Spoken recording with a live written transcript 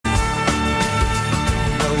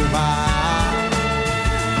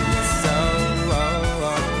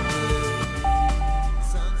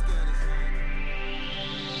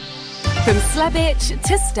From Slebitch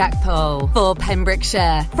to Stackpole for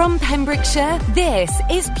Pembrokeshire. From Pembrokeshire, this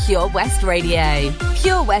is Pure West Radio.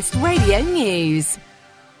 Pure West Radio News.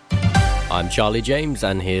 I'm Charlie James,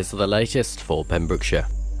 and here's the latest for Pembrokeshire.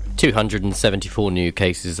 274 new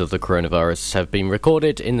cases of the coronavirus have been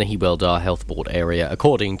recorded in the Hywel Health Board area,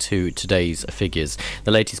 according to today's figures.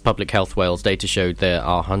 The latest Public Health Wales data showed there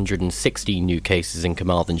are 160 new cases in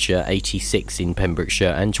Carmarthenshire, 86 in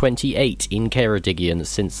Pembrokeshire and 28 in Ceredigion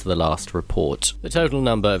since the last report. The total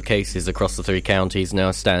number of cases across the three counties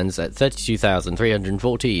now stands at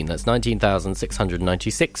 32,314. That's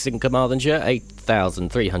 19,696 in Carmarthenshire,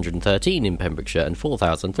 8,313 in Pembrokeshire and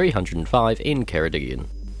 4,305 in Ceredigion.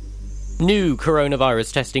 New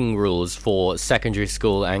coronavirus testing rules for secondary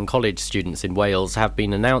school and college students in Wales have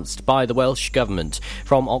been announced by the Welsh Government.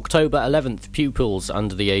 From October 11th, pupils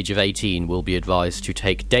under the age of 18 will be advised to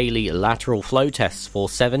take daily lateral flow tests for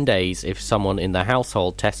 7 days if someone in the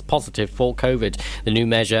household tests positive for COVID. The new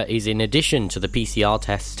measure is in addition to the PCR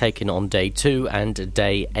tests taken on day 2 and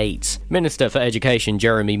day 8. Minister for Education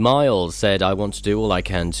Jeremy Miles said, "I want to do all I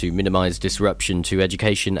can to minimise disruption to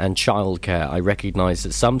education and childcare. I recognise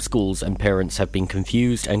that some schools and parents have been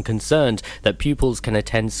confused and concerned that pupils can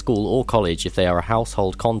attend school or college if they are a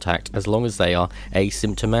household contact as long as they are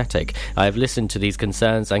asymptomatic. I have listened to these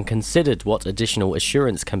concerns and considered what additional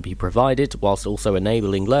assurance can be provided whilst also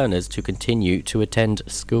enabling learners to continue to attend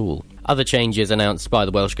school." Other changes announced by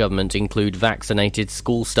the Welsh Government include vaccinated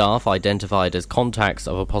school staff identified as contacts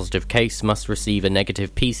of a positive case must receive a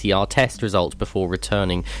negative PCR test result before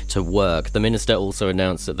returning to work. The Minister also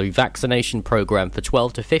announced that the vaccination programme for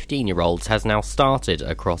 12 to 15-year-olds has now started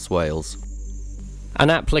across Wales. An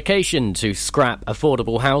application to scrap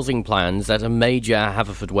affordable housing plans at a major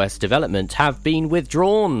Haverfordwest development have been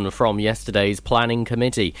withdrawn from yesterday's planning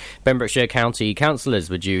committee. Pembrokeshire County councillors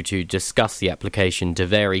were due to discuss the application to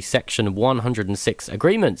vary Section 106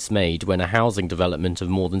 agreements made when a housing development of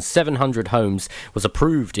more than 700 homes was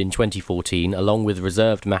approved in 2014, along with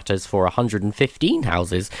reserved matters for 115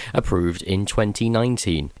 houses approved in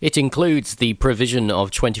 2019. It includes the provision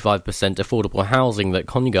of 25% affordable housing that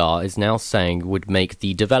Congar is now saying would make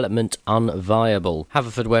the development unviable.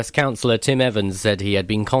 Haverfordwest councillor Tim Evans said he had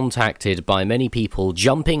been contacted by many people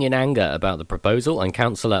jumping in anger about the proposal, and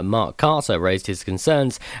councillor Mark Carter raised his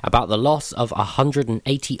concerns about the loss of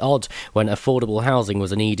 180 odd when affordable housing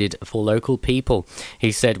was needed for local people.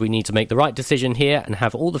 He said, "We need to make the right decision here and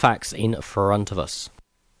have all the facts in front of us."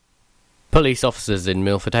 Police officers in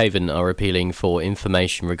Milford Haven are appealing for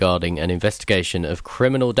information regarding an investigation of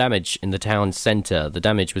criminal damage in the town centre. The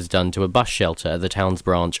damage was done to a bus shelter at the town's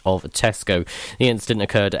branch of Tesco. The incident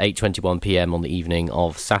occurred at 8:21pm on the evening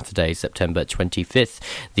of Saturday, September 25th.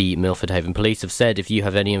 The Milford Haven Police have said if you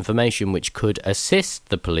have any information which could assist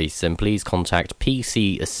the police, then please contact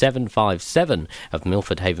PC 757 of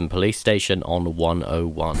Milford Haven Police Station on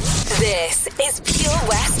 101. This is Pure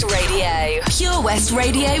West Radio. Pure West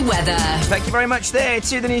Radio weather. Thank you very much there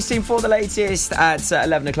to the news team for the latest at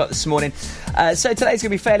 11 o'clock this morning. So today's going to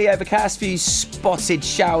be fairly overcast, few spotted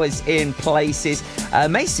showers in places.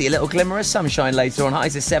 May see a little glimmer of sunshine later on,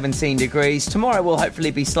 highs of 17 degrees. Tomorrow will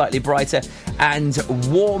hopefully be slightly brighter and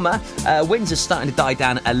warmer. Winds are starting to die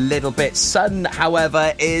down a little bit. Sun,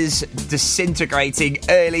 however, is disintegrating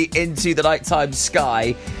early into the nighttime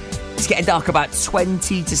sky. It's getting dark about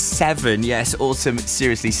 20 to 7. Yes, autumn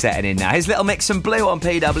seriously setting in now. Here's Little Mix and Blue on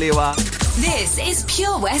PWR. This is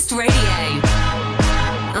Pure West Radio.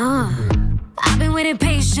 I've been waiting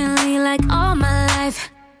patiently like all my life.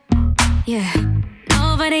 Yeah,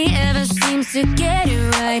 nobody ever seems to get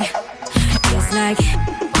it right. Feels like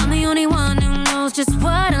I'm the only one who knows just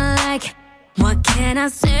what I like. What can I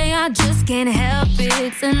say? I just can't help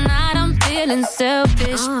it. Tonight I'm feeling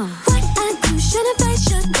selfish. What I do, shouldn't I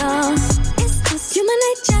should know? It's just human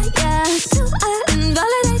nature, yeah. Do I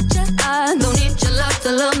invalidate you? I don't need your love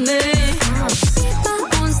to love me. Be my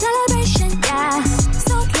own celebration, yeah.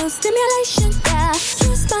 So close stimulation, yeah.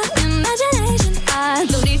 Use my imagination. I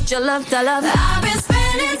don't need your love to love. I've been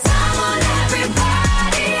spending time on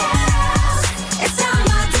everybody else. It's time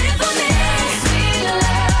I did for me. Sweet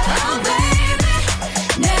love, oh baby.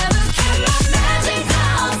 Never kept my magic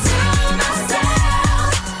down to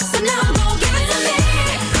myself. So now I'm gonna give it to me.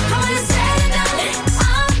 I'm gonna say it now.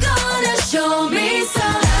 I'm gonna show me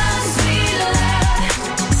some love, sweet love.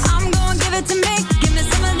 I'm gonna give it to me. Give me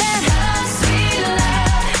some of that love, sweet love.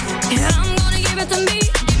 Yeah, I'm gonna give it to me.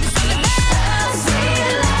 Give me some of that love, sweet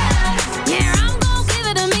love. Yeah, I'm gonna give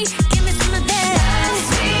it to me. Give me some of that love,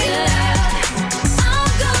 sweet love.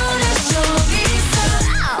 I'm gonna show me some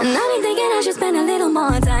love. And I've been thinking I should spend a little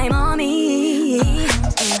more time on me.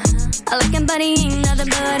 I like him, but he ain't nothing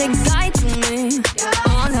but a guy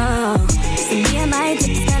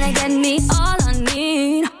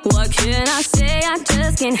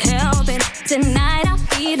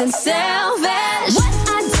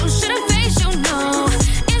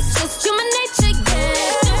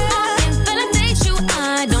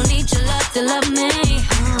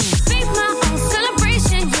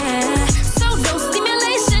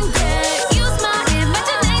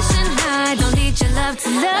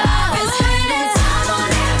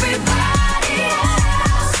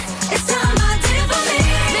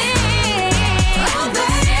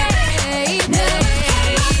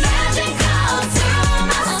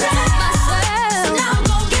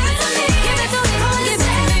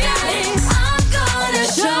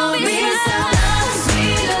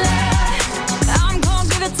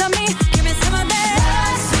to me. Give me some of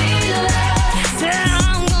that sweet love. Yeah,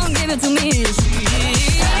 I'm gonna give it to me.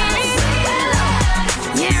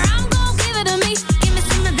 Yeah, I'm gonna give it to me. Give me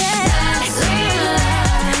some of that sweet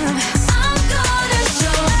love. I'm gonna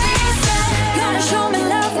show me some. Gonna show me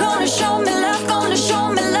love. Gonna show me love. Gonna show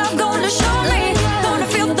me love. Gonna show me. Gonna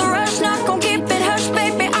feel the rush. Not gonna keep it hush,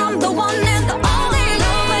 baby. I'm the one and the only.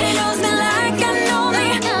 Nobody knows me like I know me.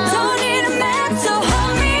 Don't need a man to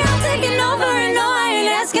hold me. I'm taking over and no, I ain't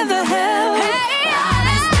asking for help. Hey,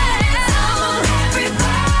 let's dance on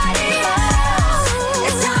everybody.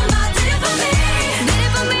 It's time I did it for me. Did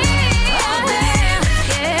it for me. Oh, damn.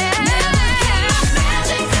 Yeah. Never can my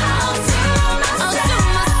magic come through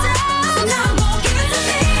myself. So now I'm gonna give it to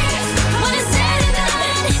me. When it's said and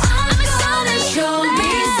done, I'm gonna show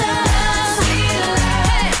me some sweet love.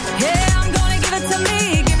 Yeah, I'm gonna give it to me.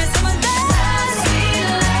 Give me some of that sweet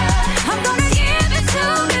love. I'm gonna give it to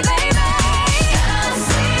me, baby.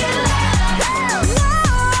 Sweet love.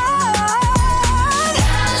 Lord.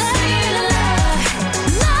 Sweet love.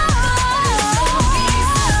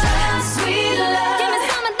 Sweet love. Give me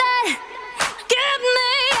some of that. Give me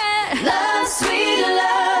that. Love, sweet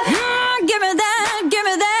love. Give me that. Give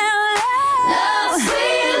me that love.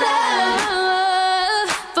 Sweet love.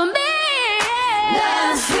 For me.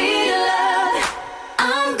 Love, sweet love.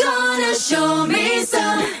 I'm gonna show me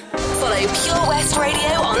some. Follow Pure West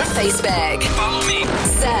Radio on Facebook. Follow me.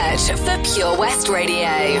 Search for Pure West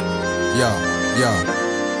Radio. Yo, yo.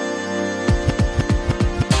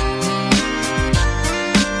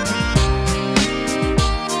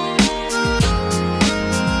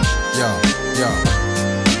 Yo, yo.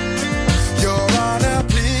 Your Honor,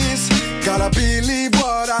 please, gotta believe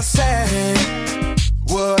what I say.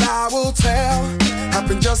 What I will tell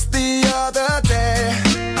happened just the other day.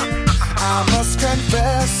 I must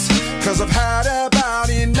confess, 'cause I've had about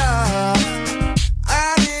enough.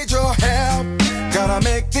 I need your help, gotta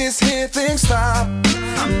make this here thing stop.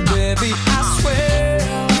 Baby, I swear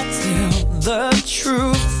I'll tell the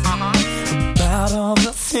truth about all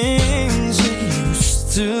the things you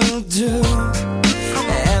used to do.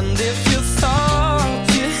 And if you thought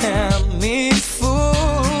you had me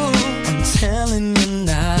fooled, I'm telling you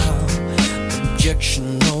now,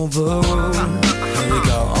 objection overruled. Here we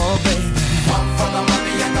go, oh baby. One for the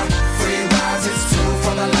money and the free rides, it's two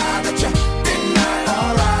for the lie that you denied.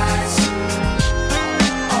 All rise,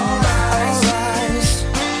 all rise, all rise.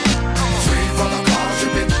 Three for the calls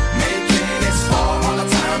you've been making, it's four all the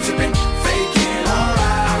times you've been faking. All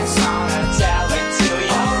rise, I'm gonna tell it to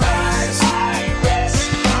you. All rise, I rest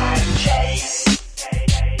my case.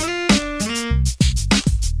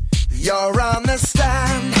 You're on the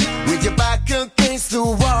stand with your back against the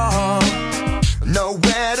wall.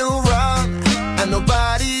 Nowhere to run, and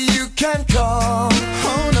nobody you can call.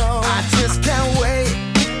 Oh no, I just can't wait.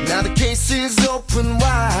 Now the case is open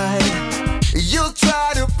wide. You'll try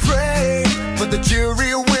to pray, but the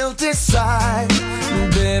jury will decide.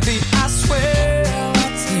 Baby, I swear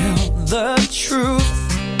I'll tell the truth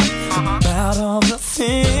about all the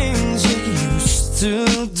things you used to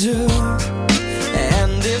do.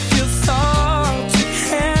 And if you thought you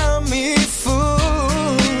had me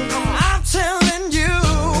fooled, I'm telling you,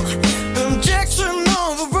 objection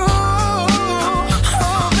overruled.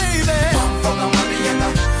 Oh baby, one for the money and the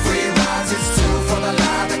free rides, it's two for the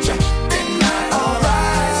lie that you denied. All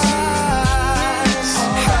rise,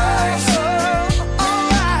 all rise, all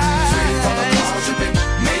rise. Three for the calls you've been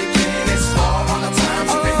making, it's four all the times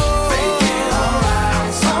you've been faking. All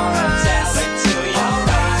rise, all rise, tell it to you. All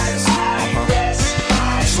rise, I rest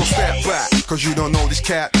my So step back, 'cause you don't know this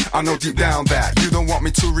cat. I know deep down that you don't want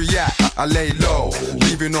me to react. I lay low,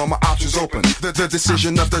 leaving all my options open. The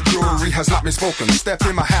decision of the jury has not been spoken. Step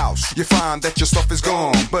in my house, you find that your stuff is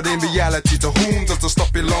gone. But in reality, to whom does the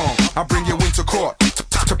stuff belong? I bring you into court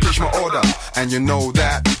to preach my order, and you know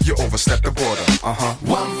that you overstepped the border.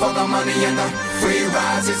 One for the money and the free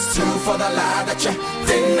rides, it's two for the lie that you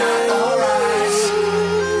denied. All rise,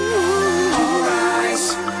 all rise.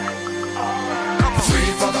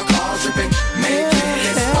 Three for the calls you've been making,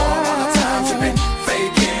 it's four all the times you've been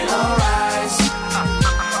faking. All rise,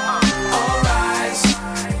 all rise.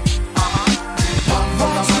 One for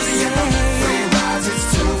the money and the free rides, it's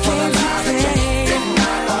two for the lie that you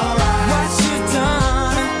denied. All rise, what you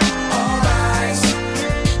done? All rise.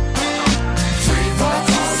 Three for the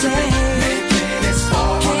calls you've been making, it's four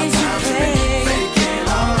all the times you've been faking.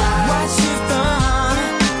 All rise, what you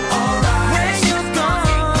done?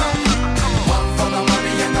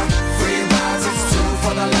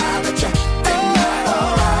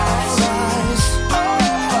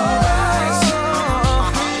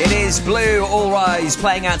 is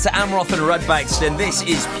playing out to Amroth and Rudbaxton. This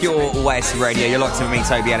is Pure West Radio. You're locked in with me,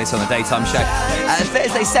 Toby Ellis, on the daytime show.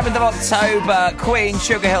 Thursday, 7th of October, Queen,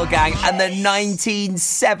 Sugar Hill Gang, and the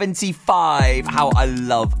 1975. How I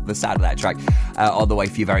love the sound of that track. On the way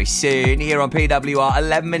for you very soon here on PWR,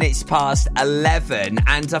 11 minutes past 11.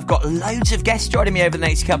 And I've got loads of guests joining me over the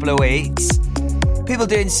next couple of weeks. People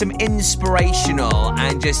doing some inspirational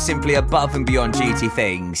and just simply above and beyond duty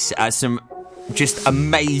things. Some just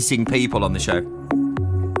amazing people on the show.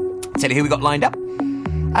 Tell you who we got lined up.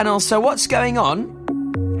 And also what's going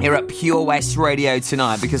on here at Pure West Radio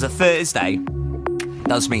tonight, because a Thursday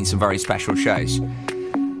does mean some very special shows.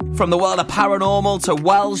 From the world of paranormal to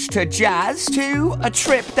Welsh to jazz to a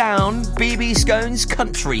trip down BB Scone's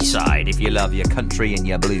countryside, if you love your country and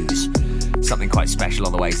your blues. Something quite special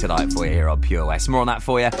on the way tonight for you here on Pure West. More on that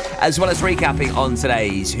for you, as well as recapping on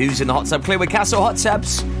today's Who's in the Hot Tub. Clearwood Castle Hot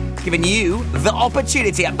Tubs, giving you the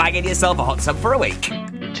opportunity at bagging yourself a hot tub for a week.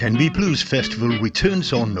 Tenby Blues Festival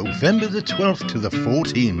returns on November the 12th to the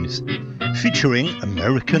 14th, featuring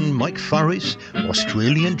American Mike Farris,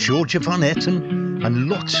 Australian Georgia Van Etten, and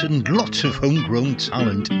lots of homegrown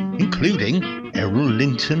talent, including Errol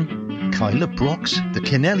Linton, Kyla Brox, the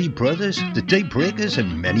Kennelly Brothers, the Daybreakers,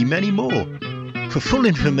 and many, many more. For full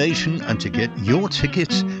information and to get your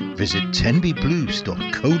tickets, visit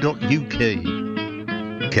tenbyblues.co.uk.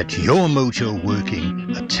 Get your mojo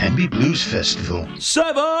working at Tenby Blues Festival.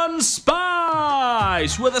 7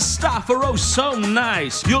 Spice, where the staff are oh so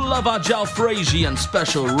nice. You'll love our jalfrezi and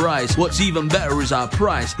special rice. What's even better is our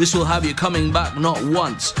price. This will have you coming back not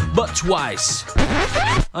once, but twice.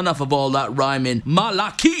 Enough of all that rhyming.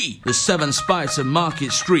 Malaki! The 7 Spice of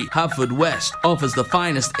Market Street, Haverfordwest, offers the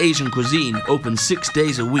finest Asian cuisine, open 6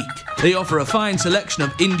 days a week. They offer a fine selection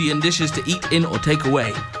of Indian dishes to eat in or take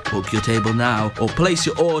away. Book your table now or place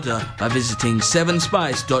your order by visiting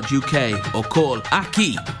 7spice.uk or call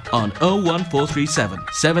Aki on 01437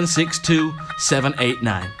 762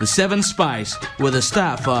 789. The 7 Spice, where the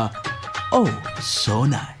staff are oh so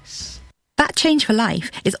nice. That Change for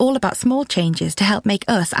Life is all about small changes to help make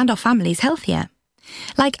us and our families healthier.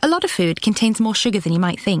 Like, a lot of food contains more sugar than you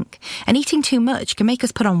might think, and eating too much can make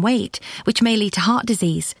us put on weight, which may lead to heart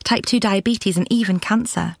disease, type 2 diabetes and even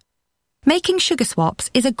cancer. Making sugar swaps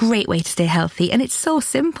is a great way to stay healthy, and it's so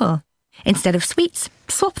simple. Instead of sweets,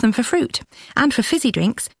 swap them for fruit. And for fizzy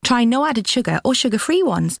drinks, try no added sugar or sugar-free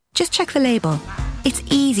ones. Just check the label. It's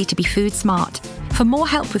easy to be food smart. For more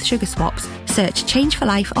help with sugar swaps, search Change for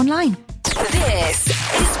Life online. This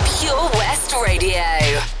is Pure West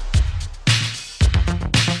Radio.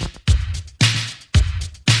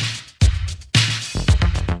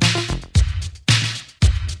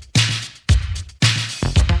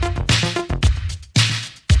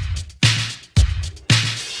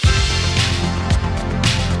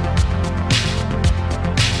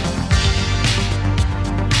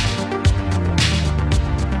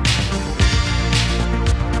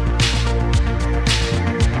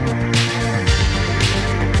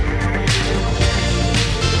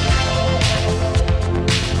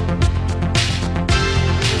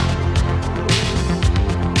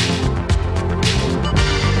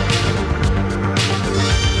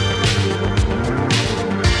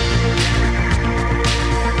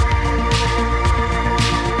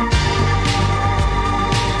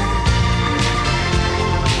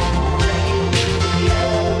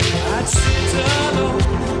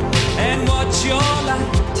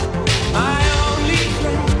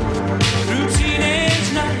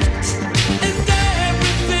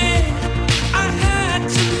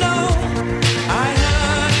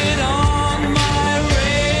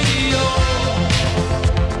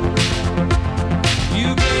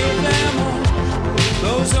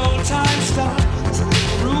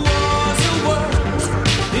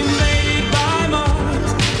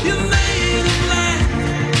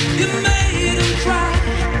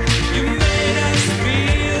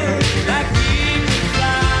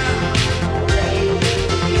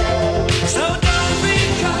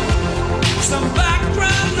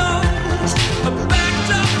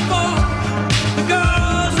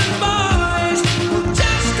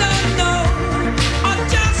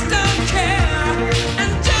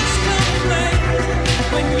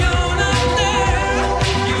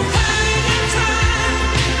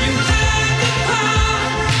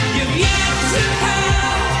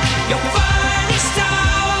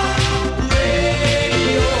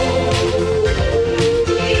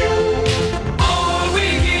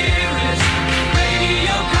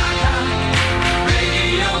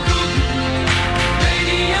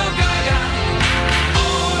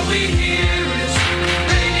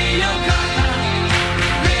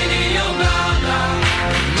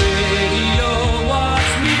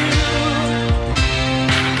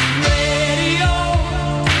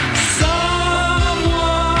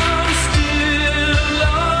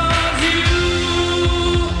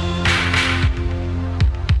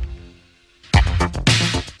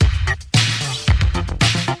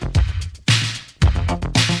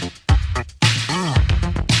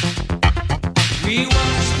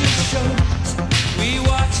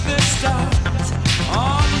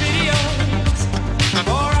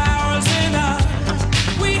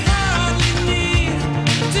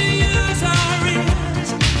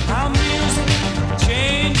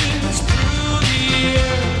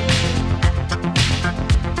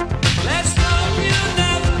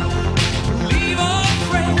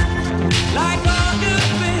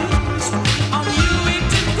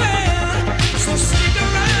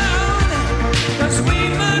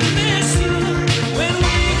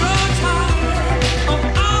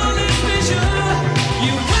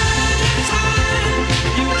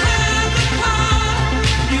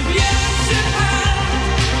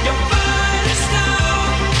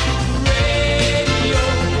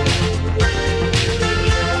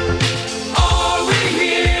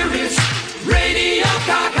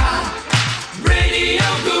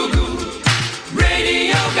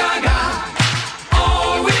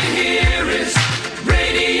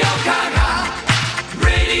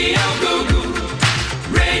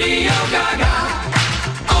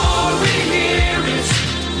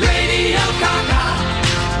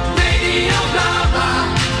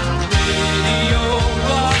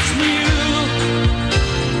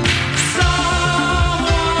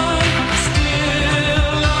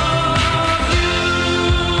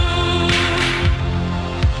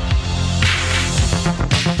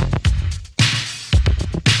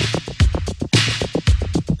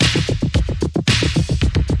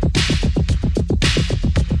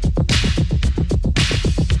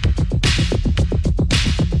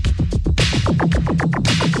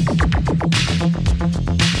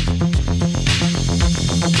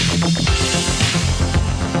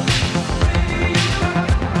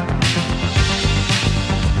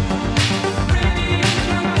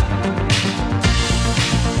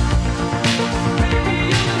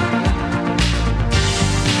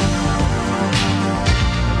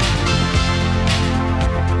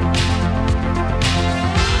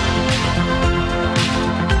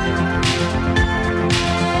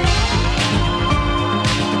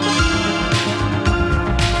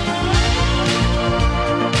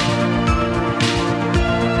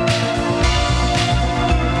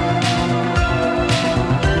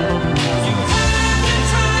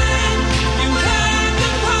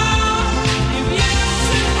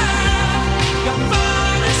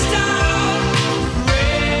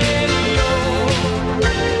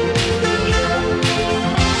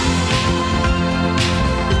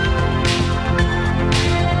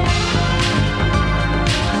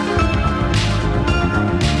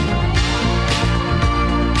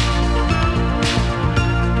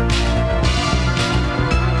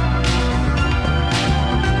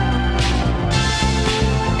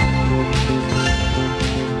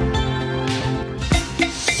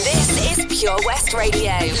 Pure West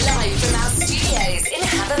Radio, live from our studios in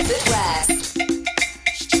Haverfordwest.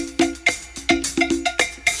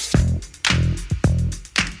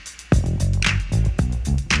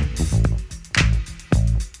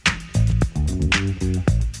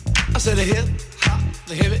 I said a hip hop,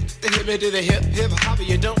 the hip me to the hip hop,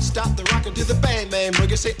 you don't stop the rockin' to the bang bang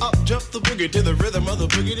boogie. Say up jump the boogie to the rhythm of the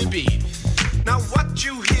boogie beat. Now what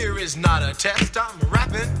you hear is not a test, I'm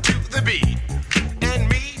rapping to the beat. And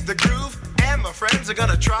me, the groove, and my friends are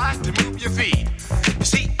gonna try to move your feet. You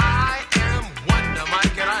see, I am Wonder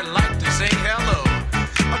Mike and I like to say hello.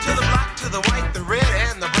 To the black, to the white, the red,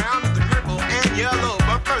 and the brown, the purple, and yellow.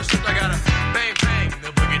 But first, I gotta bang, bang, the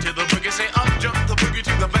boogie to the boogie. Say up, jump the boogie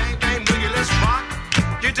to the bang, bang, boogie. Let's rock.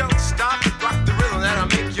 You don't stop, rock the rhythm that'll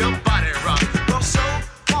make your body rock. Well, so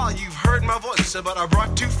far you've heard my voice, but I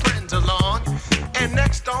brought two friends along. And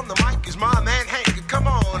next on the mic is my man Hank. Come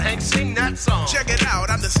on, Hank, sing that song. Check it out,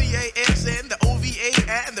 I'm the CASN, the OVA,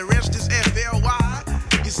 and the rest is FLY.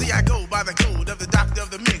 You see, I go by the code of the doctor of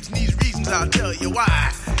the mix, and these reasons I'll tell you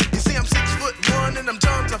why. You see, I'm 6'1" and I'm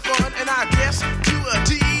tons of fun, and I dress to a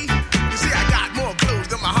T. You see, I got more clothes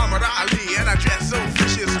than Muhammad Ali, and I dress so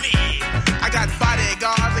viciously. I got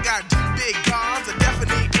bodyguards, I got two big cars, I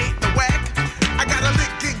definitely ain't the whack. I got a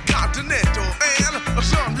Lincoln Continental and a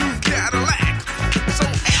sunroof Cadillac. So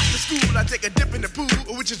after school, I take a dip in the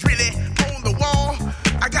pool, which is really on the wall.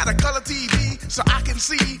 I got a color TV so I can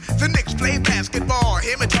see the Knicks play basketball.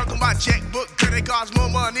 Hear me talking about checkbook, credit cards, more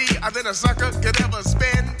money than a sucker could ever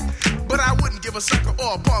spend. But I wouldn't give a sucker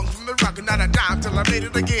or a punk from the rock, not a dime till I made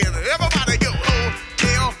it again. Everybody go,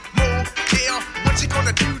 hotel, motel, what you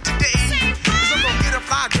gonna do today? Cause I'm gonna get a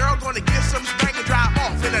fly girl, gonna get some spank and drive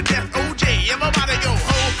off in a death OJ. Everybody go,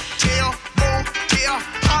 hotel, motel,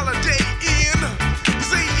 holiday inn. You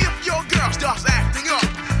see, if your girl starts acting up,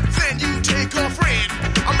 then you take her friend.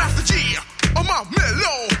 I'm Master G, I'm a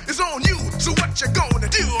mellow, it's on you, so what you gonna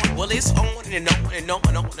do? Well, it's on and on and on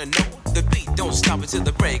and on and on. The beat don't stop until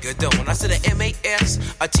the break of dawn. I said a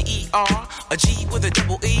M-A-S, a T-E-R, a G with a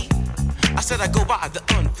double E. I said I go by the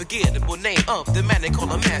unforgettable name of the man they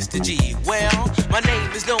call a Master G. Well, my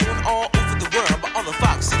name is known all over the world by all the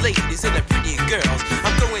foxy ladies and the pretty girls.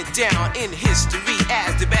 I'm going down in history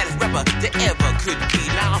as the baddest rapper that ever could be.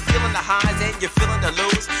 Now I'm feeling the highs and you're feeling the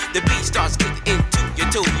lows. The beat starts getting into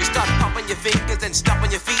your toe. You start popping your fingers and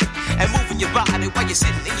stomping your feet and moving your body while you're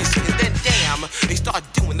sitting and you're sitting. Then damn, they start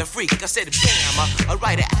doing the freak. I said bam,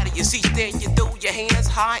 right out of your seat. Then you throw your hands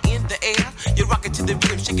high in the air. You rock it to the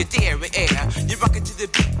rhythm, shake your dairy air. You rock it to the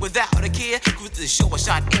beat without a care. Cruise the show, I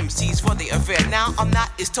shot MCs for the affair. Now I'm not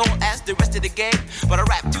as tall as the rest of the gang, but I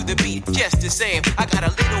rap to the beat just the same. I got a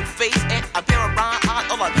little face and a pair of rhyme eyes.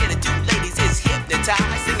 All I'm here to do, ladies, is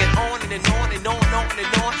hypnotize. Sing it on and on and on and on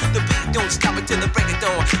and on. The beat don't stop until the break of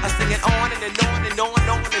dawn. I sing it on and on and on and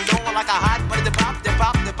on and on like a hot butter. The pop, the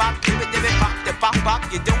pop, the pop, give it, pop, the pop, pop.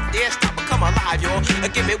 You don't dare stop or come alive, y'all.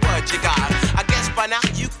 Give me what you got. I guess by now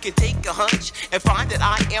you can take a hunch and find that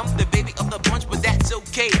I am the baby of the bunch, but that's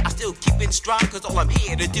okay. I still keep it strong, cause all I'm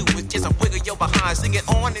here to do is just a wiggle your behind. Sing it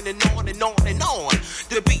on and on and on and on.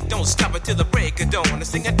 The beat don't stop until the break of dawn. I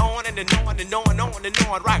sing it on and on and on and on and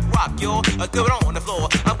on. Rock, y'all. Go on the floor.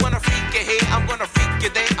 I'm gonna freak you here, I'm gonna freak you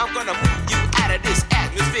there. I'm gonna move you out of this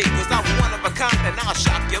atmosphere, cause I'm one of a kind and I'll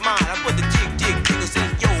shock your mind. I put the jig jiggles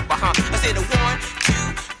in your behind. I said 1, 2,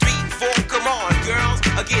 3, 4, come on, girls.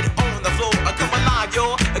 I get it on the floor. I come alive,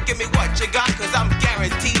 y'all. Give me what you got, cause I'm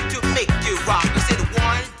guaranteed to make you rock. I said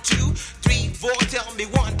 1, 2, 3, 4. Tell me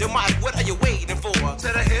Wonder Mike, what are you waiting for?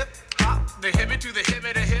 Said a hip hop, the hippie to the hip,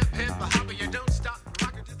 the hip, the hopper, you don't stop.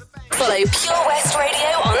 Follow Pure West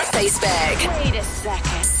Radio on Facebook. Wait a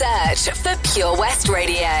second. Search for Pure West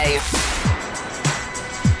Radio.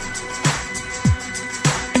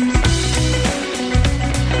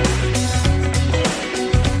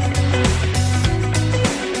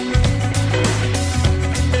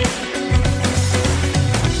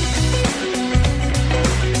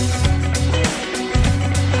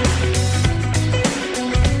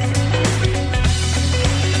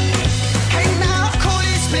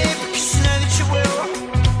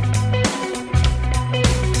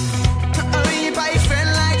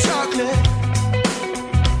 Friend like chocolate.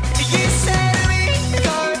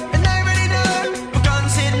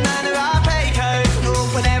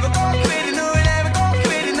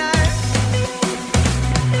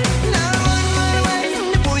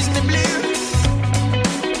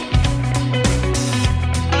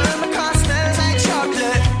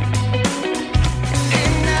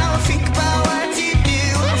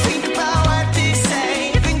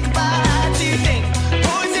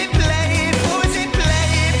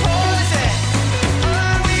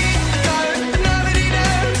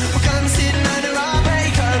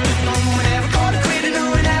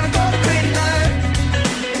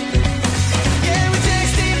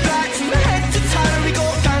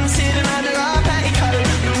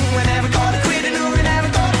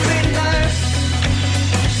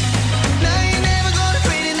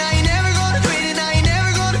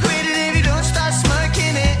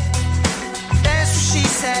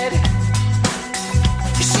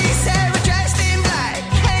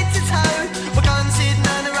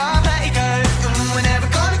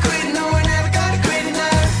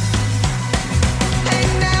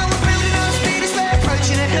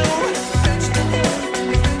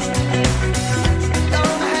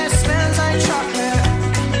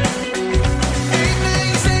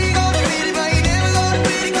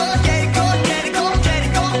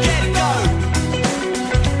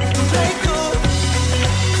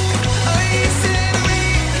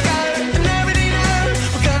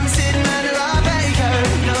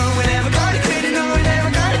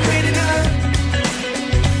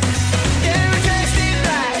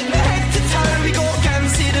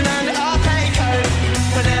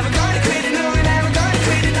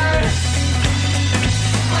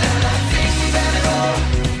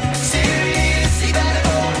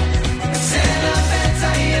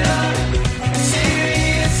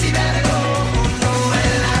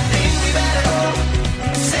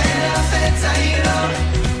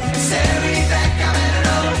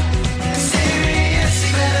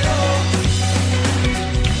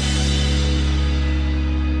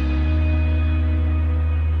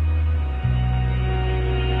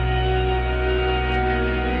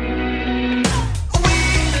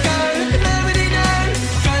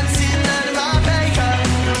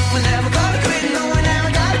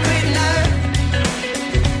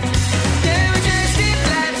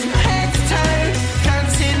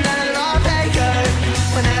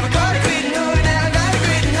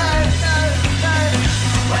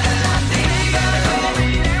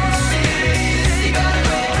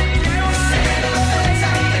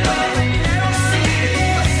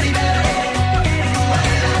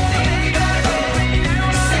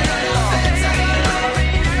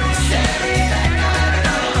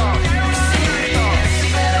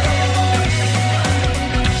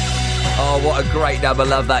 number,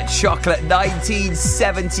 love that. Chocolate,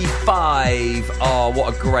 1975. Oh,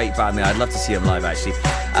 what a great band there. I'd love to see them live, actually.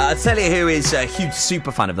 I'll tell you who is a huge super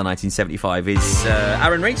fan of the 1975 is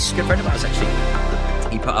Aaron Reese, good friend of ours, actually.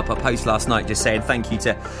 He put up a post last night just saying thank you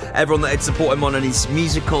to everyone that had supported him on his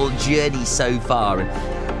musical journey so far.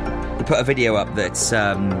 And he put a video up that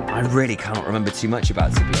I really can't remember too much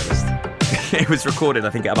about, to be honest. It was recorded, I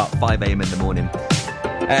think, at about 5 a.m. in the morning.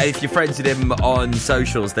 If you're friends with him on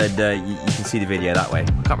socials, then you can see the video that way. I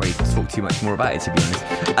can't really talk too much more about it, to be honest.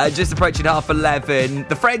 Just approaching 11:30.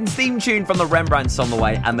 The Friends theme tune from the Rembrandts on the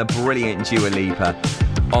way, and the brilliant Dua Lipa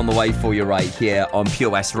on the way for you right here on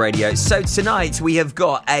Pure West Radio. So tonight we have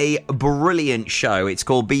got a brilliant show. It's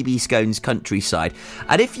called BB Scone's Countryside.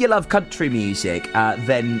 And if you love country music,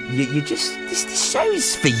 then you just, this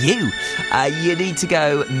show's for you. You need to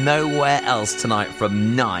go nowhere else tonight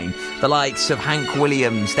from 9. The likes of Hank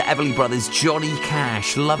Williams, the Everly Brothers, Johnny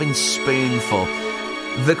Cash, Lovin' Spoonful.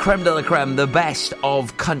 The creme de la creme, the best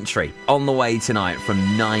of country, on the way tonight from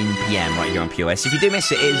 9pm right here on Pure West. If you do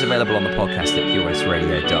miss it, it is available on the podcast at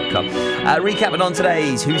purewestradio.com. Recapping on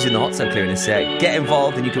today's Who's in the Hot Tub, clearing a set. Get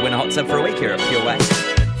involved and you can win a hot tub for a week here at Pure West.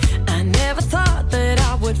 I never thought that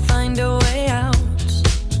I would find a way out.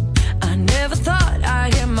 I never thought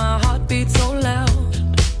I'd hear my heartbeat so loud.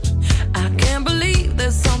 I can't believe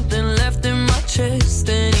there's something left in my chest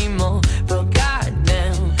anymore. But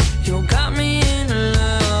goddamn, you got me in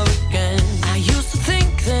love again. I used to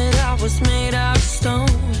think that I was made out of stone.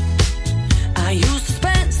 I used to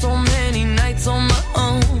spend so many nights on my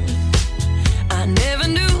own. I never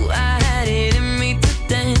knew I had it in me to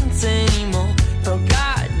dance anymore. But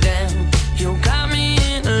goddamn, you got me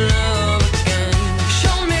in love again.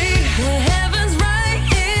 Show me the heavens right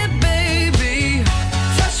here, baby.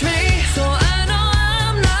 Touch me so I know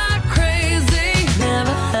I'm not crazy.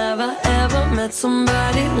 Never have I ever met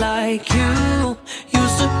somebody like you.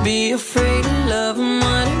 Used to be afraid of love and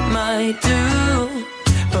what it might do.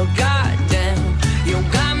 But goddamn, you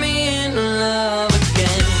got me in love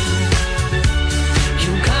again.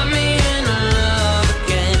 You got me in love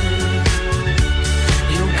again.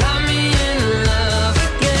 You got me in love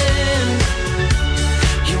again.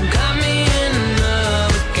 You got me in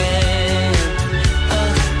love again,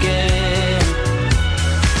 again.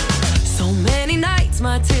 So many nights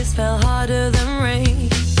my tears fell harder than rain.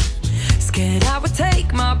 Scared I would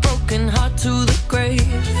take my broken heart to the grave.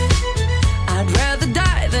 I'd rather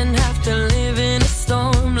die than have to live in a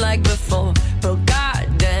storm like before. But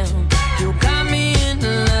goddamn, you got me in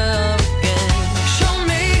love again. Show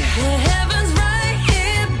me the heavens right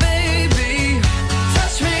here, baby.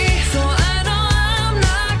 Touch me so I know I'm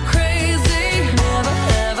not crazy. Never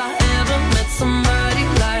have I ever met somebody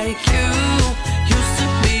like you. Used to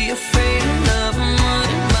be afraid of love and what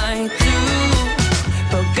it might do.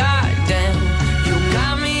 But goddamn, you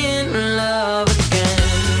got me in love again.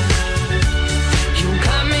 You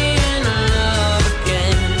got me in love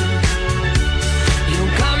again. You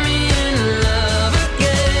got me in love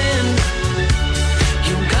again.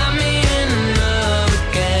 You got me in love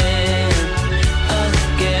again,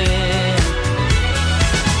 again.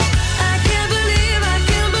 I can't believe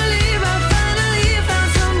I finally found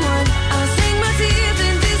someone. I'll sink my teeth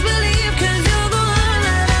in disbelief 'cause you're the one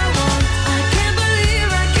that I want. I can't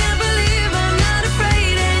believe I'm not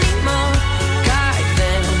afraid anymore.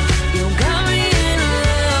 Goddamn, you got me in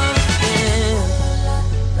love again.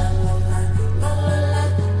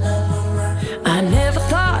 I never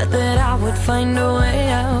thought that I would find a way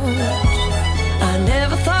out. I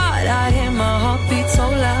never thought I'd hear my heartbeat so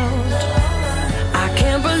loud. I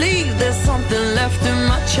can't believe there's something left in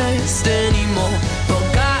my chest anymore. But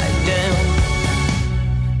goddamn,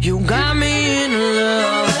 you got me in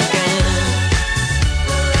love again.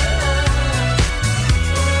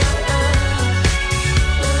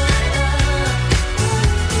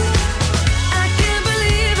 I can't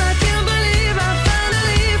believe I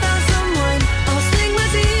finally found someone. I'll sink my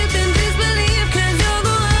teeth in disbelief 'cause you're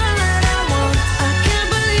the one that I want. I can't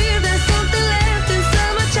believe there's something left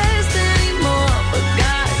inside my chest anymore. But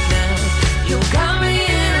goddamn, you got me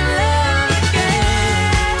in love again.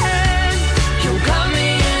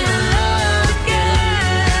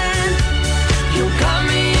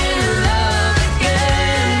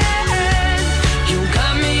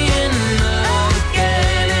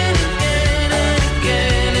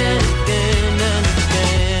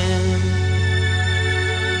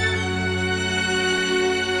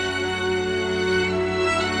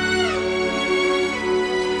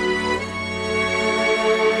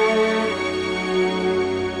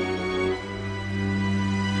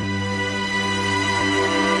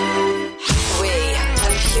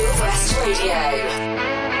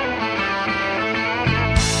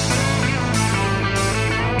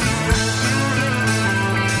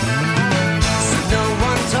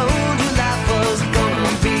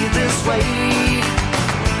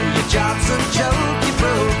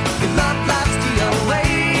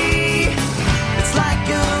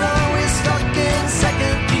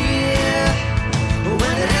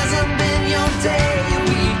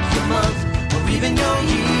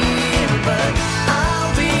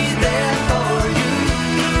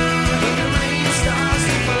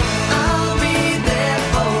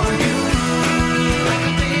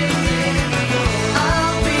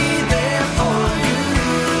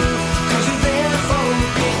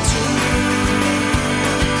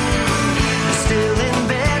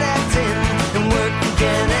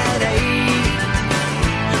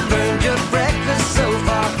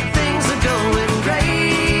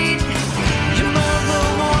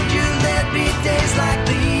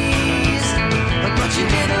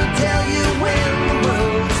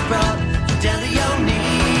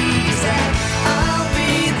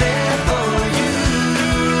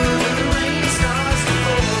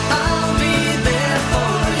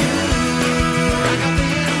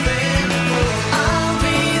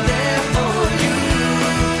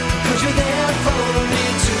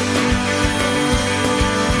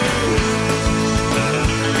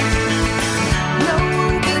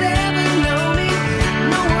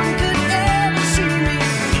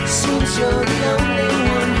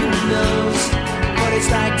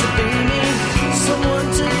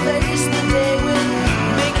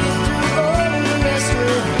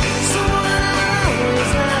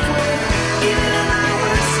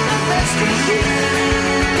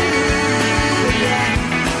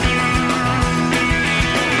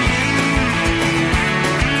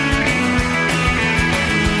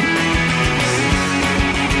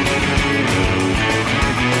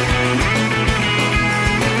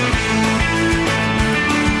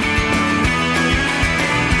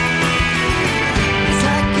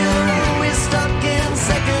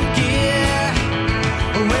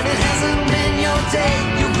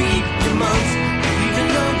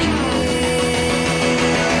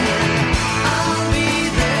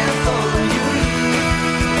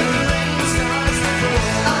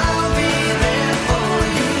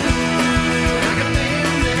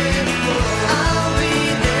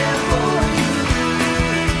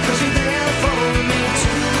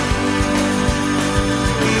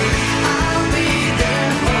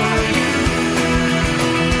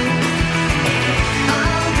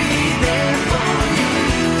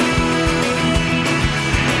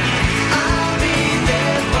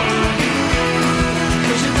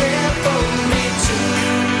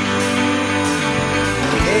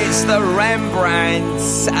 It's the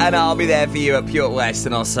Rembrandts, and I'll be there for you at Pure West,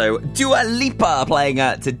 and also Dua Lipa playing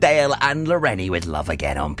to Dale and Loreni with Love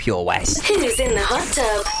Again on Pure West. Who's in the hot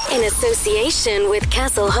tub? In association with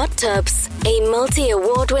Castle Hot Tubs, a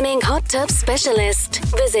multi-award-winning hot tub specialist.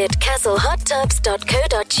 Visit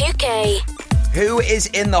castlehottubs.co.uk. Who is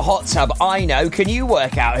in the hot tub? I know. Can you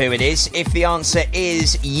work out who it is? If the answer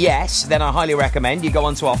is yes, then I highly recommend you go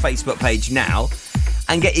onto our Facebook page now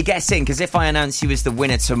and get your guess in, because if I announce you as the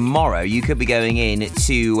winner tomorrow, you could be going in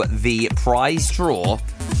to the prize draw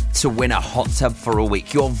to win a hot tub for a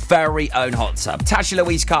week. Your very own hot tub. Tasha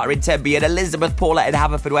Louise Carter in Tenby and Elizabeth Paulette in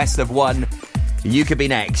Haverfordwest have won. You could be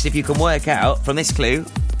next if you can work out from this clue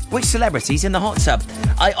which celebrity's in the hot tub.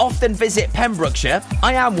 I often visit Pembrokeshire.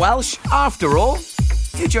 I am Welsh, after all.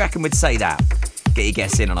 Who do you reckon would say that? Get your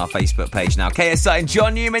guess in on our Facebook page now. KSI and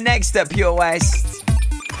John Newman next at Pure West.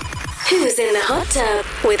 Who's in the hot tub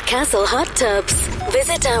with Castle Hot Tubs?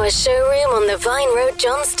 Visit our showroom on the Vine Road,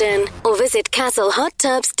 Johnston, or visit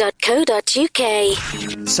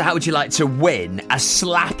castlehottubs.co.uk. So how would you like to win a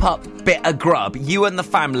slap-up bit of grub? You and the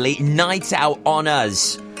family, night out on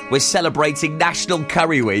us. We're celebrating National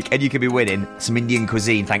Curry Week, and you could be winning some Indian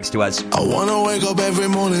cuisine thanks to us. I wanna wake up every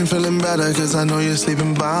morning feeling better, cause I know you're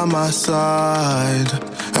sleeping by my side.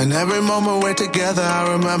 And every moment we're together,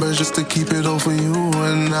 I remember just to keep it all for you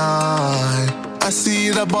and I see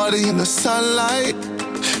that body in the sunlight,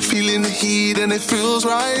 feeling the heat and it feels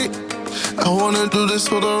right. I wanna do this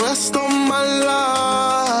for the rest of my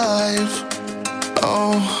life.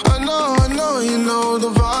 Oh, I know, you know the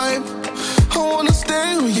vibe. I wanna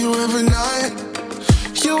stay with you every night.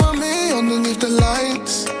 You and me underneath the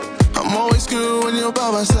lights. I'm always good when you're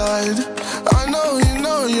by my side. I know, you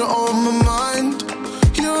know you're on my mind.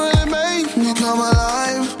 You really make me come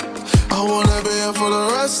alive. I wanna be here for the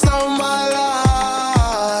rest of my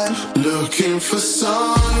life. Looking for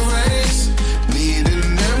sun rays,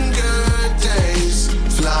 needing them good days.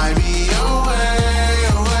 Fly me away,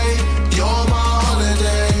 away. You're my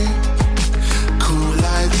holiday. Cool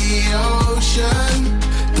like the ocean,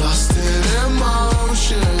 lost in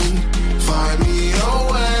emotion. Find me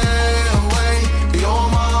away, away. You're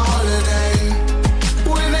my holiday.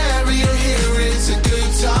 Whenever you're here, it's a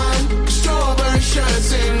good time. Strawberry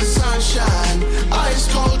shirts in the sunshine, ice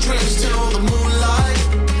cold drinks till the moonlight.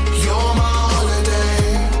 You're my holiday.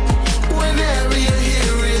 Whenever you're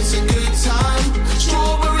here, it's a good time.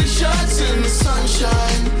 Strawberry shirts in the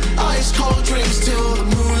sunshine, ice cold drinks till the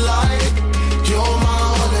moonlight. You're my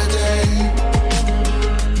holiday.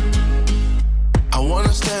 I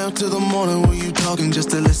wanna stay up till the morning with you talking, just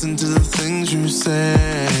to listen to the things you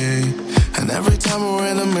say. And every time we're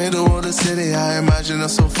in the middle of the city, I imagine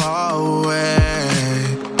us so far away.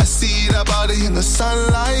 I see that body in the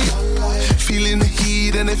sunlight, feeling the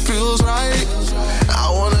heat and it feels right. I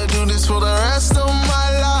wanna do this for the rest of my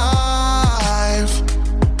life.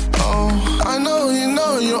 Oh, I know, you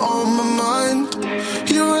know you're on my mind.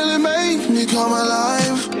 You really make me come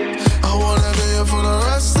alive. I wanna be here for the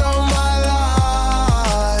rest of my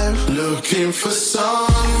life. Looking for sun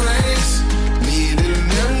rays, needing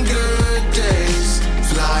them good days.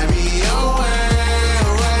 Fly me away,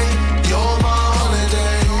 away. You're my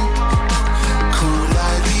holiday. Cool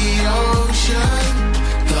like the ocean,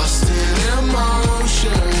 lost in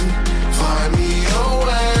emotion. Find me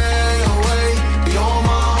away, away. You're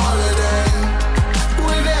my holiday.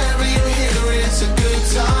 Whenever you're here, it's a good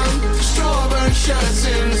time. Strawberry shirts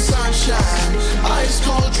in the sunshine, ice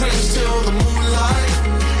cold drinks till the moonlight.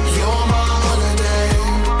 You're my holiday.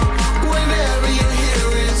 Whenever you're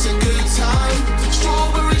here, it's a good time.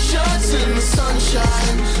 Strawberry shirts in the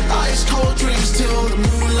sunshine, ice cold drinks till the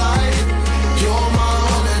moonlight. You're my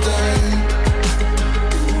holiday.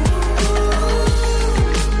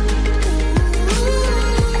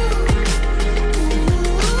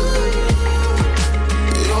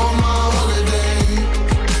 You're my holiday.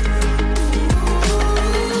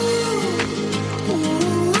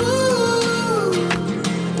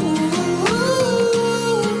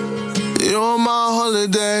 You're my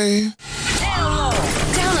holiday.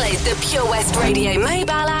 Download the Pure West Radio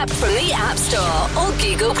mobile app from the App Store or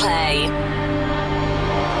Google Play.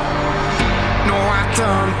 No, I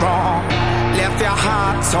turned wrong, left your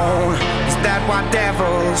heart torn. Is that what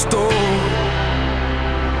devils do?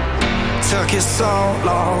 Took you so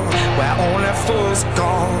long, where only fools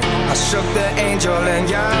go. I shook the angel in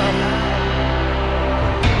you.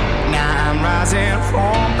 Now I'm rising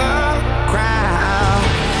from the ground,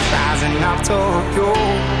 rising up to you.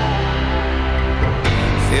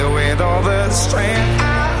 Filled with all the strength I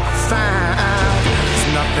found, there's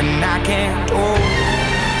nothing I can't do.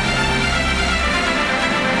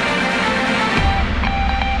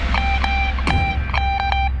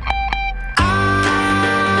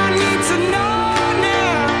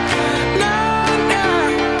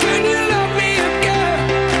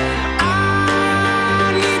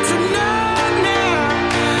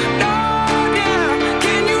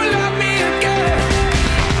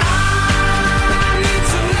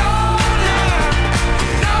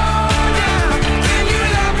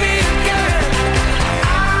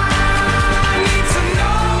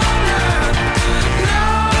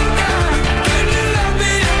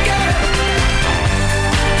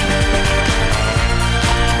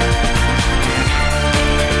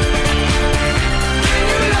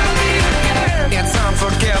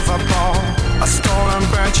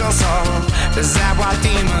 hurt your soul. Is that what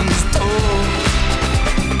demons do?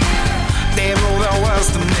 They rule the world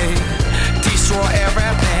to me, destroy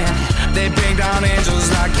everything. They bring down angels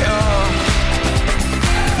like you.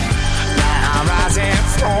 Now I'm rising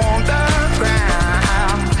from the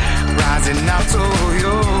ground, rising up to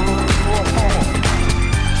you.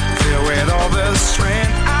 Filled with all the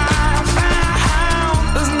strength I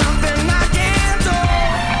found, there's nothing I can do.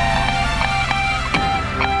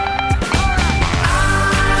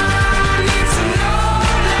 I need to know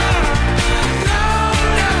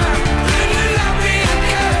now, can you love me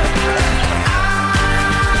again?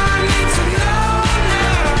 I need to know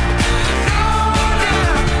now,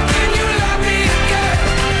 can you love me again?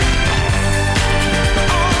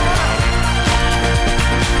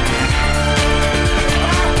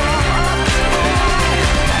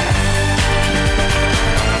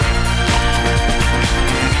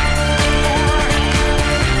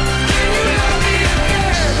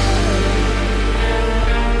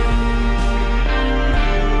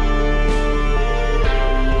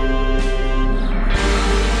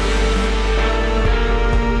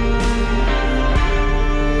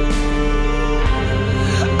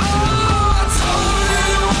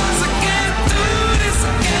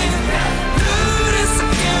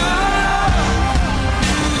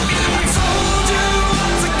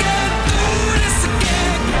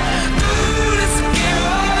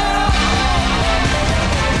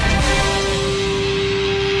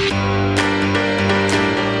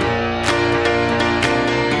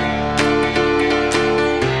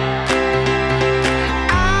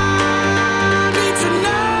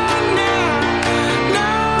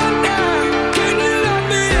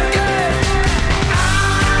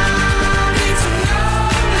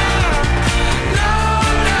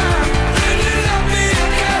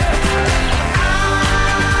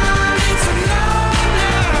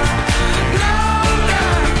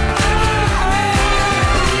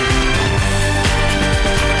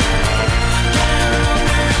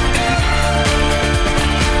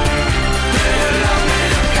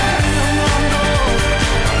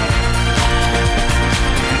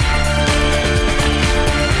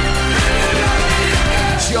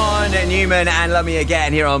 And Love Me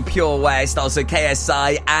Again here on Pure West, also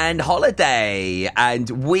KSI and Holiday. And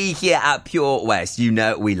we here at Pure West, you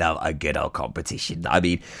know we love a good old competition. I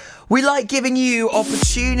mean, we like giving you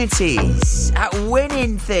opportunities at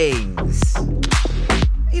winning things.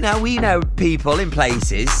 You know, we know people in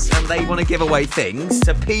places and they want to give away things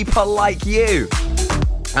to people like you.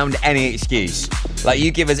 And any excuse. Like, you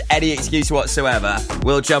give us any excuse whatsoever,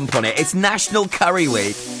 we'll jump on it. It's National Curry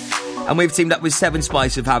Week. And we've teamed up with 7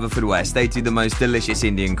 Spice of Haverfordwest. They do the most delicious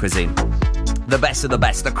Indian cuisine. The best of the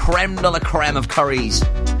best. The creme de la creme of curries.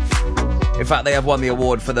 In fact, they have won the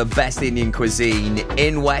award for the best Indian cuisine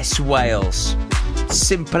in West Wales.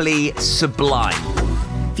 Simply sublime.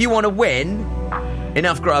 If you want to win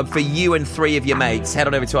enough grub for you and 3 of your mates, head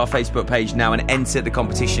on over to our Facebook page now and enter the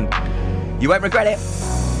competition. You won't regret it.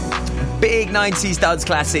 Big 90s dance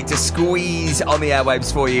classic to squeeze on the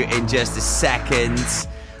airwaves for you in just a second.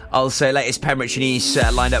 Also, latest Pembrokeshire news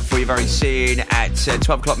lined up for you very soon at 12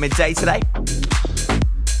 o'clock midday today.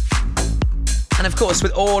 And of course,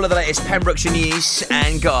 with all of the latest Pembrokeshire news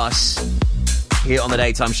and goss here on the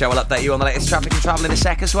Daytime Show, we'll update you on the latest traffic and travel in a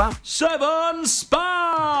sec as well. 7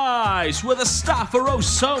 Spice, where the staff are oh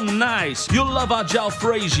so nice. You'll love our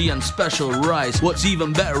jalfrezi and special rice. What's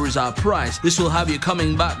even better is our price. This will have you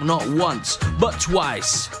coming back not once, but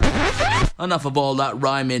twice. Enough of all that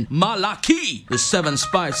rhyming. Malaki! The 7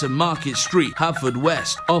 Spice of Market Street,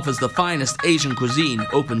 Haverfordwest, offers the finest Asian cuisine,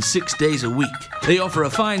 open 6 days a week. They offer a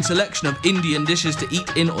fine selection of Indian dishes to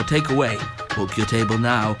eat in or take away. Book your table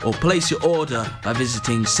now or place your order by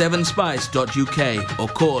visiting 7spice.uk or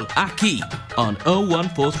call Aki on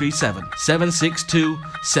 01437 762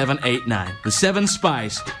 789. The 7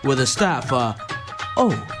 Spice, where the staff are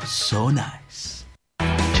oh so nice.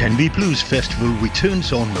 Tenby Blues Festival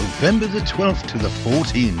returns on November the 12th to the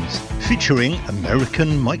 14th, featuring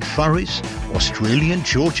American Mike Farris, Australian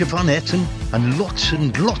Georgia Van Etten, and lots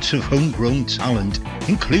of homegrown talent,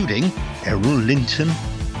 including Errol Linton,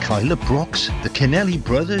 Kyla Brox, the Kennelly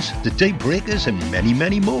Brothers, the Daybreakers, and many,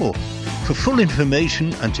 many more. For full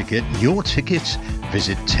information and to get your tickets,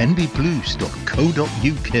 visit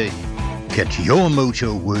tenbyblues.co.uk. Get your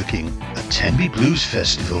mojo working at Tenby Blues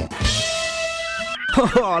Festival.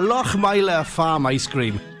 Oh, Lochmeyler Farm Ice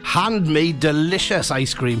Cream. Handmade delicious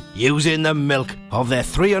ice cream using the milk of their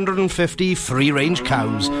 350 free-range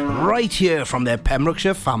cows right here from their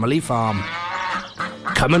Pembrokeshire family farm.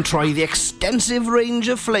 Come and try the extensive range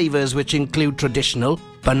of flavours which include traditional,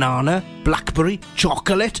 banana, blackberry,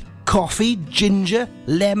 chocolate, coffee, ginger,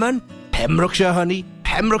 lemon, Pembrokeshire honey,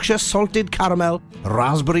 Pembrokeshire salted caramel,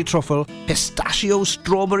 raspberry truffle, pistachio,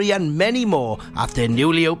 strawberry and many more at their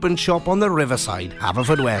newly opened shop on the Riverside,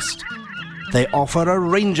 Haverfordwest. They offer a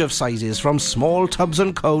range of sizes from small tubs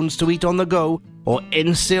and cones to eat on the go or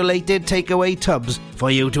insulated takeaway tubs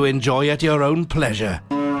for you to enjoy at your own pleasure.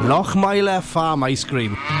 Lochmeyler Farm Ice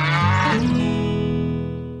Cream.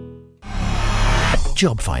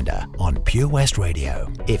 Job Finder on Pure West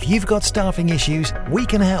Radio. If you've got staffing issues, we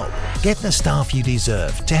can help. Get the staff you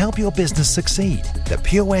deserve to help your business succeed. The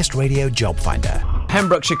Pure West Radio Job Finder.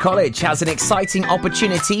 Pembrokeshire College has an exciting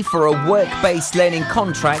opportunity for a work-based learning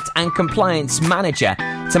contract and compliance manager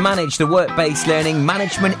to manage the work-based learning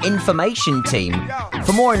management information team.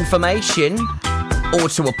 For more information or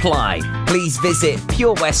to apply, please visit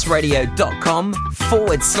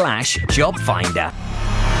purewestradio.com/job finder.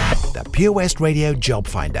 The Pure West Radio Job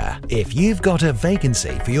Finder. If you've got a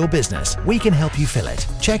vacancy for your business, we can help you fill it.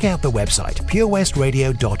 Check out the website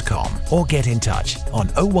purewestradio.com or get in touch on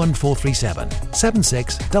 01437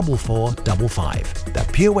 764455. The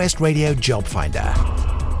Pure West Radio Job Finder.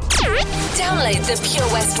 Download the Pure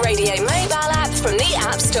West Radio mobile app from the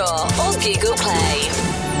App Store or Google Play.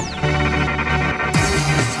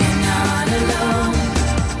 You're not alone.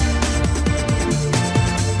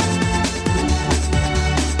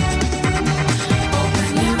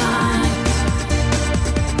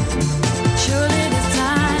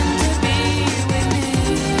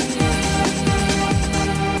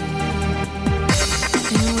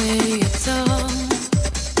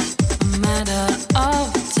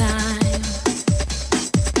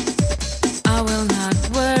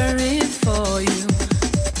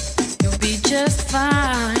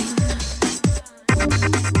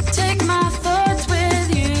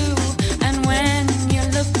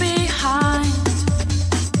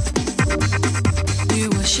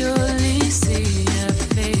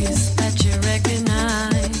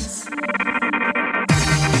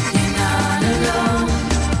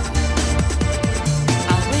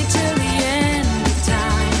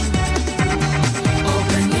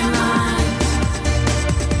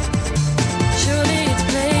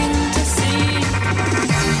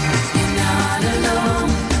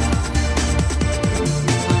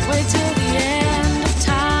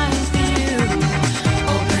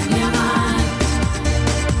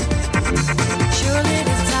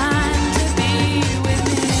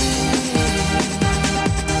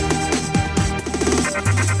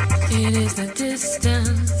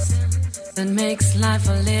 life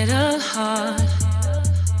a little hard.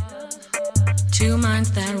 Two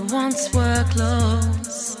minds that once were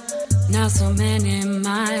close, now so many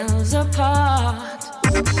miles apart.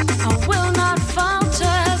 I will not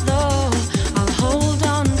falter though, I'll hold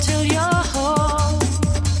on till you're whole.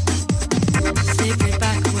 Safely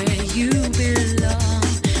back where you belong,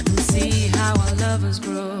 and see how our lovers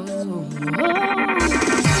grow.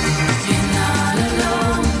 You're not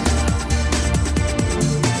alone.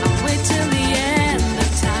 I'll wait till the end of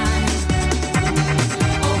time.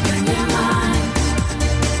 Open your mind.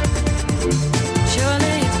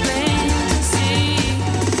 Surely it's plain to see.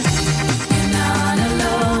 You're not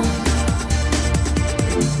alone.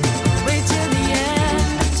 I'll wait till the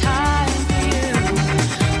end of time for you.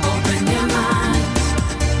 Open your mind.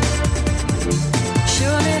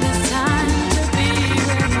 Surely there's time to be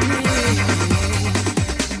with me.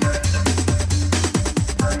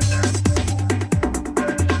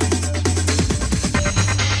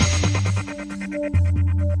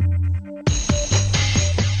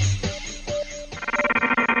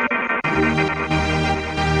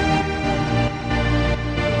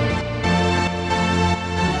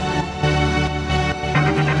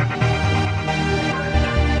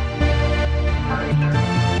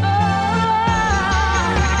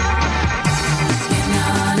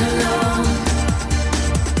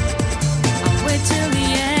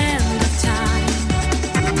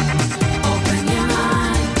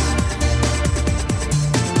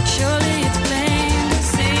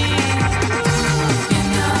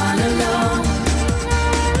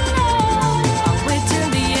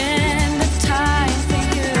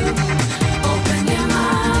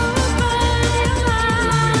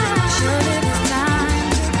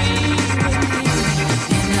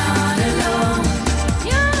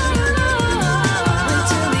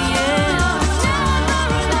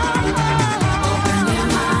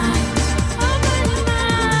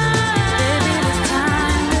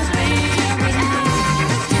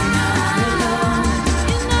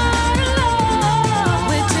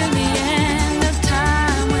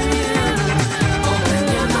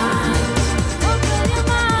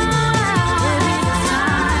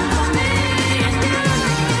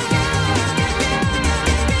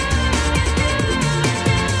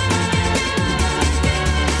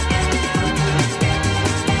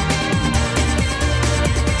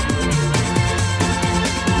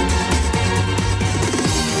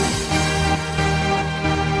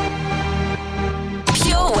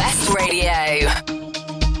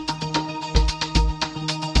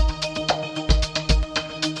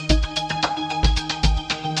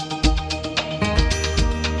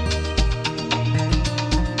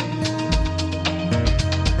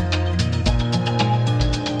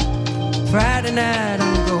 Every night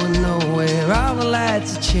I'm going nowhere. All the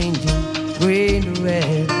lights are changing, green to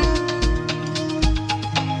red.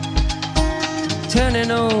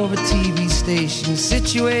 Turning over TV stations,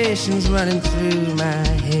 situations running through my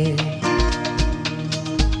head.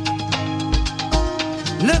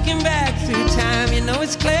 Looking back through time, you know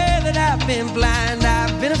it's clear that I've been blind,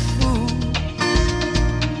 I've been a fool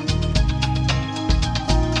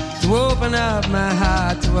to open up my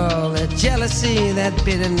heart to all that jealousy, that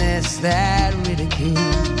bitterness, that ridicule.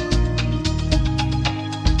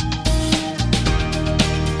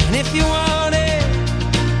 And if you want it,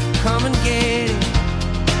 come and get it,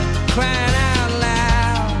 crying out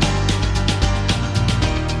loud.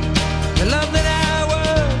 The love that I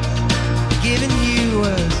was giving you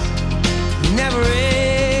was never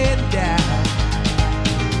in doubt.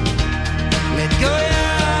 Let go your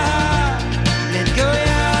heart, let go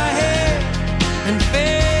your head, and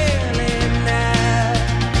feel it now.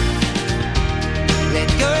 Let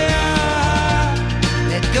go your heart,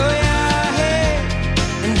 let go your head,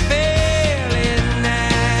 and feel it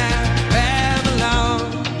now. Babylon,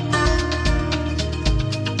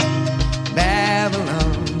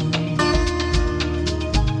 Babylon.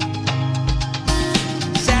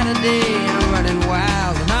 Saturday I'm running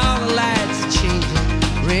wild and all the lights are changing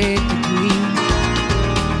red to green.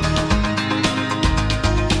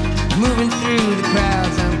 Moving through the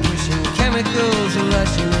crowds I'm pushing, chemicals are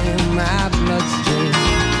rushing in my bloodstream.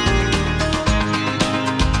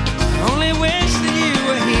 I only wish that you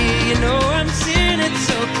were here, you know I'm seeing it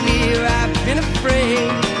so clear. I've been afraid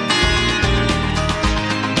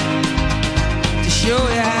to show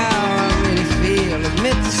you how I really feel,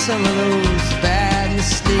 admit to some of those bad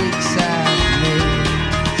mistakes I've made.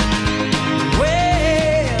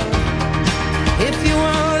 Well, if you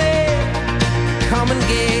want it, come and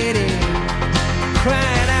get it,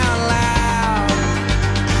 crying out loud.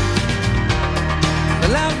 The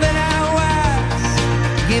love that I was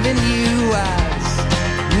giving you was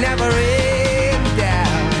never in doubt.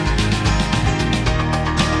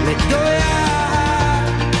 Let go your heart,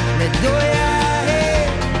 let go your head,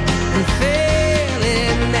 and feel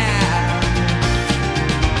it now.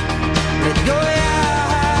 Let go your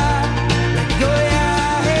heart, let go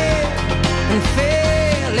your head, and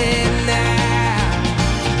feel it now.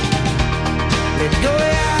 Let go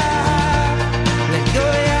your heart, let go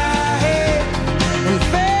your head, and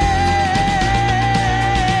feel it.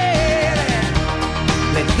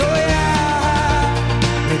 Let go your heart,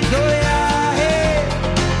 let go your head,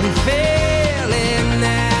 and feel it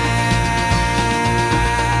now.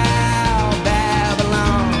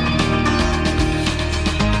 Babylon,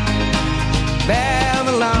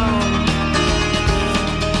 Babylon,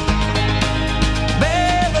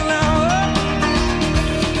 Babylon,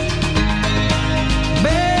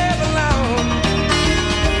 Babylon,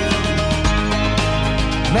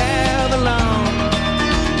 Babylon.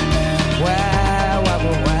 Wow, wow,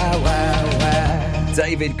 wow, wow, wow.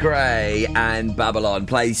 David Gray and Babylon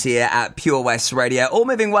plays here at Pure West Radio. All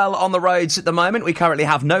moving well on the roads at the moment. We currently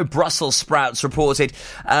have no Brussels sprouts reported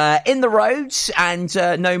in the roads and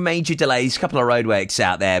no major delays. A couple of roadworks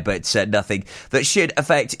out there, but nothing that should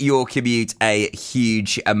affect your commute a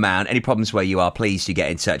huge amount. Any problems where you are, please do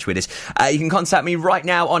get in touch with us. You can contact me right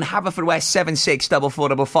now on Haverfordwest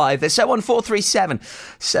 764455. That's 01437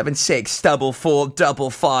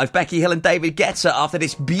 764455. Becky Hill and David Guetta after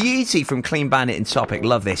this beauty from Clean Bandit and Topic.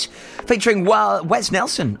 Love this. Featuring Wes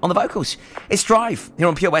Nelson on the vocals. It's Drive here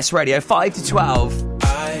on Pure West Radio, 5 to 12.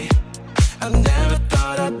 I never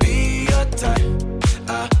thought I'd be your type.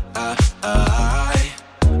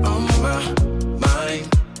 On my mind,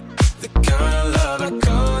 the kind of love I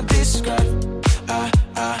can't describe.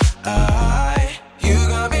 You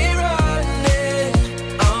got me running,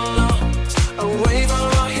 oh no, away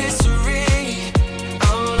from our history,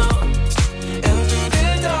 oh no, and through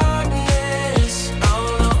the darkness,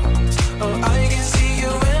 oh no, oh I can see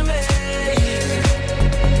you in me.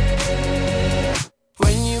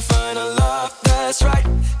 When you find a love that's right,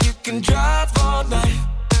 you can drive all night,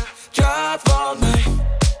 drive all night.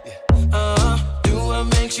 Do what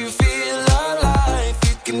makes you feel alive.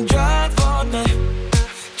 You can drive all night,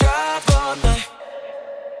 drive all night.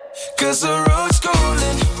 'Cause the road's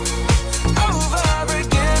calling over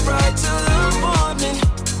again, right till the morning,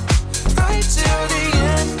 right till the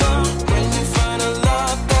end. When you find a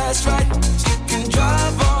love that's right, you can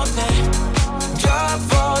drive all night,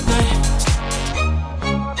 drive all night.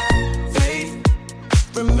 Faith,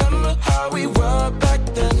 remember how we were back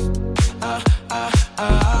then. I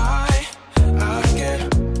get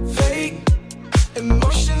fake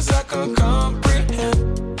emotions I can't comprehend.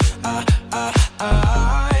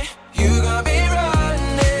 You got me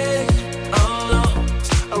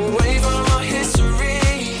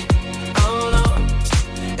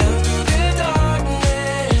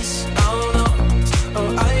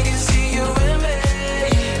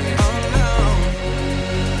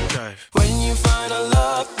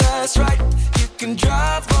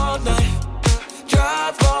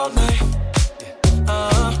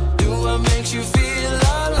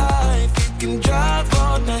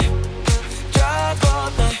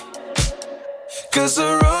 'Cause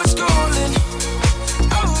the road's calling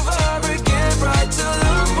over again, right till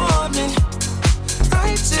the morning,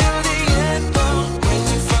 right till the end. Now, when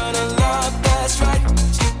you find a love that's right,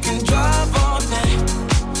 you can drive all night,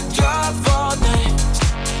 drive all night.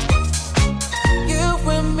 You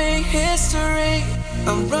and me, history.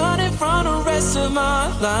 I'm running from the rest of my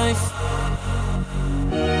life.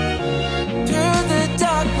 Through the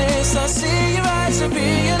darkness, I see your eyes and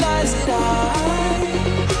realize that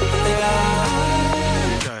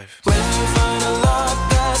when you find a love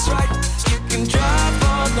that's right, you can drive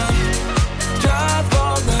all night, drive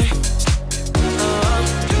all night.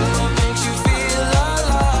 Do what makes you feel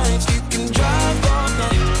alive. You can drive all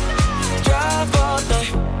night, drive all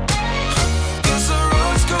night. 'Cause the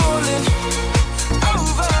road's calling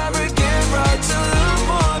over again, right till the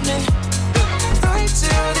morning, right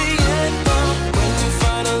till the end. Now, when you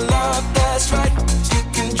find a love that's right, you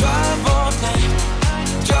can drive all night,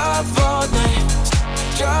 drive all night,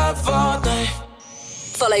 drive all night.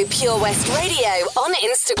 Follow Pure West Radio on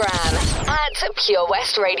Instagram at Pure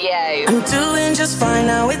West Radio. I'm doing just fine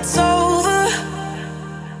now, it's over.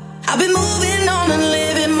 I've been moving on and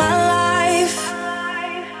living my life,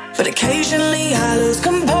 but occasionally I lose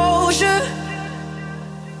composure.